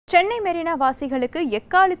சென்னை மெரினா வாசிகளுக்கு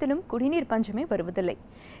எக்காலத்திலும் குடிநீர் பஞ்சமே வருவதில்லை.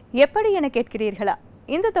 எப்படி என கேட்கிறீர்களா?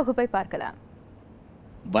 இந்த தொகுப்பை பார்க்கலாம்.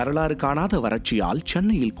 வரலாறு காணாத வறட்சியால்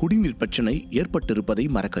சென்னையில் குடிநீர் பிரச்சனை ஏற்பட்டிருப்பதை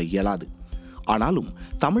மறக்க இயலாது. ஆனாலும்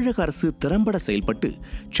தமிழக அரசு திறம்பட செயல்பட்டு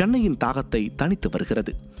சென்னையின் தாகத்தை தணித்து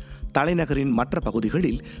வருகிறது. தலைநகரின் மற்ற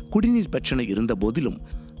பகுதிகளில் குடிநீர் பிரச்சனை இருந்த போதிலும்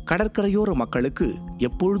கடற்கரையோர மக்களுக்கு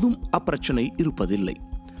எப்பொழுதும் அப்பிரச்சனை இருப்பதில்லை.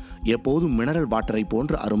 எப்போதும் மினரல் வாட்டரை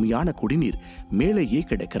போன்ற அருமையான குடிநீர் மேலேயே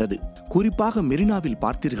கிடைக்கிறது. குறிப்பாக மெரினாவில்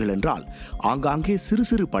பார்த்தீர்கள் என்றால் ஆங்காங்கே சிறு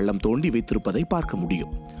சிறு பள்ளம் தோண்டி வைத்திருப்பதை பார்க்க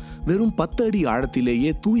முடியும். வெறும் 10 அடி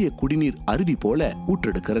ஆழத்திலேயே தூய குடிநீர் அருவி போல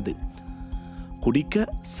ஊற்றெடுக்கிறது. குடிக்க,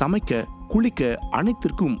 சமைக்க, குளிக்க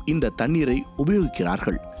அனைத்திற்கும் இந்த தண்ணீரை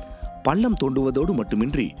உபயோகிக்கிறார்கள். பள்ளம் தோண்டுவதோடு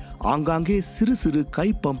மட்டுமின்றி ஆங்காங்கே சிறு சிறு கை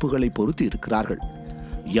பம்புகளை பொருத்தி இருக்கிறார்கள்.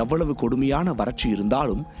 எவ்வளவு கொடுமையான வறட்சி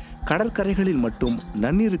இருந்தாலும் கடற்கரைகளில் மட்டும்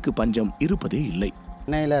நன்னீருக்கு பஞ்சம் இருப்பதே இல்லை.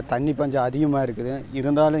 சென்னையில் தண்ணி பஞ்சம் அதிகமாக இருக்குது.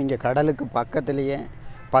 இருந்தாலும் இங்கே கடலுக்கு பக்கத்துலேயே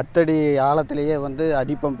 10 அடி ஆழத்துலேயே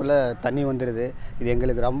அடிப்பம்பில் தண்ணி வந்துடுது. இது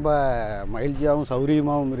எங்களுக்கு ரொம்ப மகிழ்ச்சியாகவும்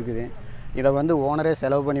சௌகரியமாகவும் இருக்குது. இதை ஓனரே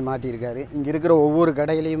செலவு பண்ணி மாட்டியிருக்காரு. இங்கே இருக்கிற ஒவ்வொரு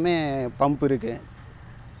கடையிலையுமே பம்ப் இருக்குது.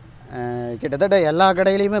 கிட்டத்தட்ட எல்லா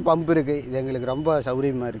கடையிலையுமே பம்ப் இருக்குது. இது எங்களுக்கு ரொம்ப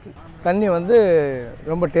சௌகரியமாக இருக்குது. தண்ணி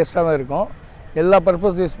ரொம்ப டேஸ்ட்டாகவும் இருக்கும். எல்லா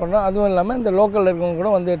பர்பஸ் யூஸ் பண்ணுறோம். அதுவும் இல்லாமல் இந்த லோக்கலில் இருக்கவங்க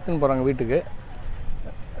கூட எடுத்துன்னு போகிறாங்க வீட்டுக்கு.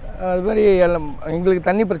 அதுமாதிரி எங்களுக்கு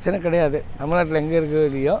தண்ணி பிரச்சனை கிடையாது. தமிழ்நாட்டில் எங்கே இருக்கோ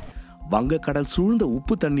இல்லையோ. வங்கக்கடல் சூழ்ந்த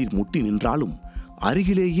உப்பு தண்ணீர் முட்டி நின்றாலும்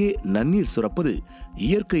அருகிலேயே நன்னீர் சுரப்பது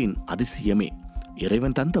இயற்கையின் அதிசயமே,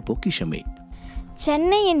 இறைவன் தந்த பொக்கிஷமே.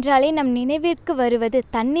 சென்னை என்றாலே நம் நினைவிற்கு வருவது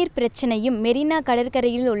தண்ணீர் பிரச்சனையும் மெரினா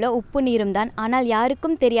கடற்கரையில் உள்ள உப்பு நீரும் தான். ஆனால்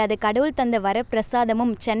யாருக்கும் தெரியாது கடவுள் தந்த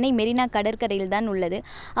வரப்பிரசாதமும் சென்னை மெரினா கடற்கரையில் தான் உள்ளது.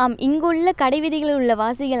 இங்குள்ள கடைவீதிகளில் உள்ள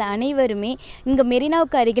வாசிகள் அனைவருமே இங்கு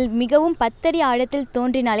மெரினாவுக்கு அருகில் மிகவும் 10 அடி ஆழத்தில்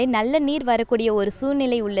தோன்றினாலே நல்ல நீர் வரக்கூடிய ஒரு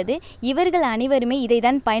சூழ்நிலை உள்ளது. இவர்கள் அனைவருமே இதை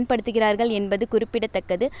தான் பயன்படுத்துகிறார்கள் என்பது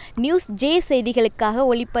குறிப்பிடத்தக்கது. NewsJ செய்திகளுக்காக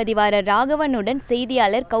ஒளிப்பதிவாளர் ராகவனுடன்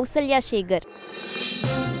செய்தியாளர் கௌசல்யா சேகர்.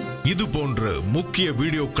 இது போன்ற முக்கிய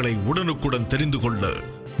வீடியோக்களை உடனுக்குடன் தெரிந்து கொள்ள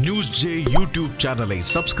NewsJ யூடியூப் சேனலை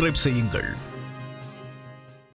சப்ஸ்கிரைப் செய்யுங்கள்.